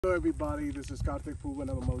Hello everybody, this is Karthik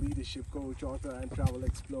Poovanam. I'm a leadership coach, author and travel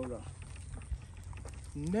explorer.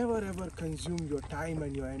 Never ever consume your time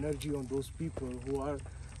and your energy on those people who are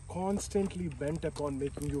constantly bent upon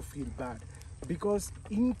making you feel bad. Because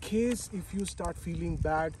in case if you start feeling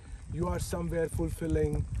bad, you are somewhere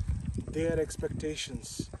fulfilling their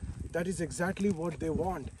expectations. That is exactly what they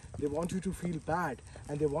want. They want you to feel bad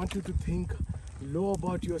and they want you to think low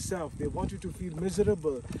about yourself. They want you to feel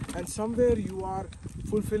miserable, and somewhere you are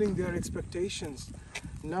fulfilling their expectations.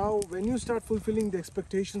 Now when you start fulfilling the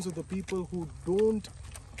expectations of the people who don't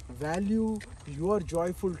value your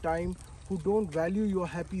joyful time, who don't value your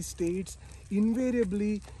happy states,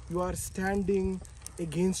 invariably you are standing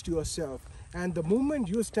against yourself. And the moment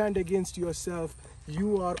you stand against yourself,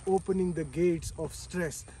 you are opening the gates of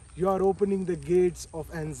stress, you are opening the gates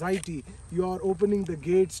of anxiety, you are opening the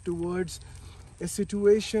gates towards a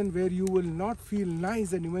situation where you will not feel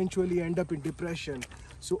nice and eventually end up in depression.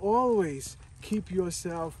 So always keep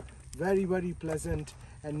yourself very, very pleasant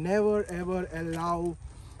and never ever allow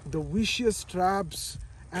the vicious traps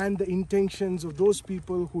and the intentions of those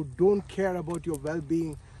people who don't care about your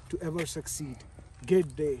well-being to ever succeed.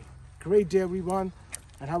 Great day everyone,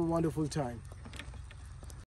 and have a wonderful time.